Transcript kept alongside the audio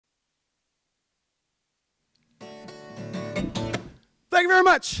Thank you very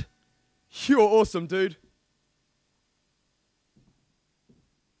much. You're awesome, dude.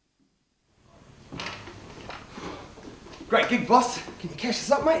 Great gig, boss. Can you cash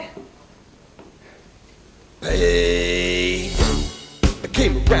us up, mate? Hey, I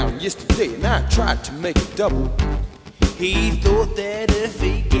came around yesterday and I tried to make it double. He thought that if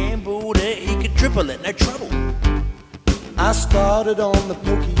he gambled it, he could triple it, no trouble. I started on the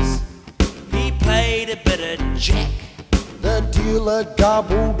pokies. He played a bit of jack. The dealer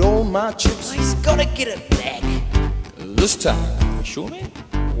gobbled all my chips. He's gotta get it back. This time, You sure, man?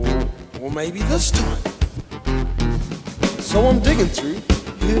 or maybe this time. So I'm digging through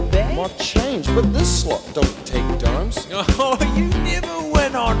Your bag? my change, but this slot don't take dimes. Oh, you never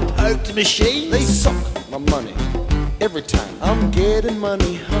went on poked machines. They suck my money every time. I'm getting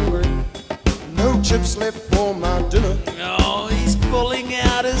money hungry. No chips left for my dinner. Oh, he's pulling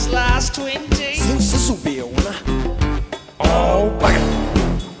out his last 20. Since this'll be a winner. Oh, bugger.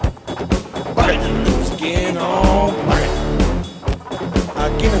 Bugger to lose again. Oh, bugger.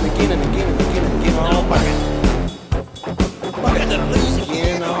 Again and again and again and again and again. Oh, bugger. Bugger to lose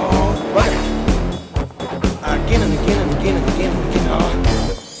again. Oh, bugger. Again and again and again and again and again.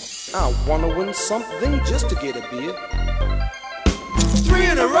 Oh, I wanna win something just to get a beer. 3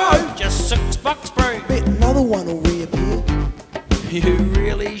 in a row? Just $6, bro. Bet another one will reappear. You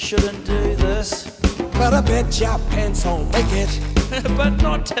really shouldn't do this. But I bet your pants won't make it. But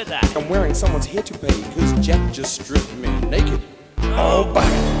not today. I'm wearing someone's hair toupee, cause Jack just stripped me naked. Oh,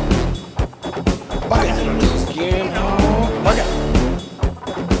 bugger. Bugger to lose again. Oh, bugger.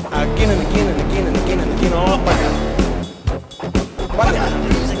 Again and again and again and again and again. Oh, bugger. Bugger to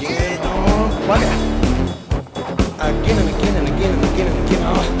lose again. Oh, bugger. Again and again and again and again and again.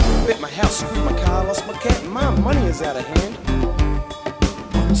 Oh, bet my house, screwed my car, lost my cat. My money is out of hand.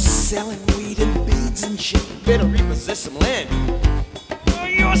 I'm selling weed and beads and shit. Better repossess some land. Oh,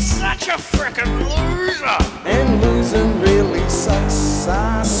 you're such a frickin' loser. And losing really sucks.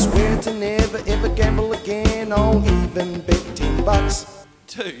 I swear to never ever gamble again. I'll even bet $10.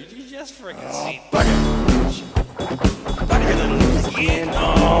 Dude, you just frickin' said. Bugger. Bugger to lose again.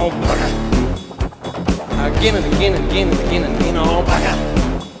 Oh, bugger. Again and again and again and again and again. Oh, bugger.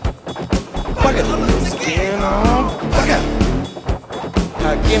 Bugger to lose again. Oh, bugger.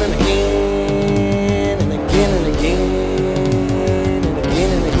 Again and again.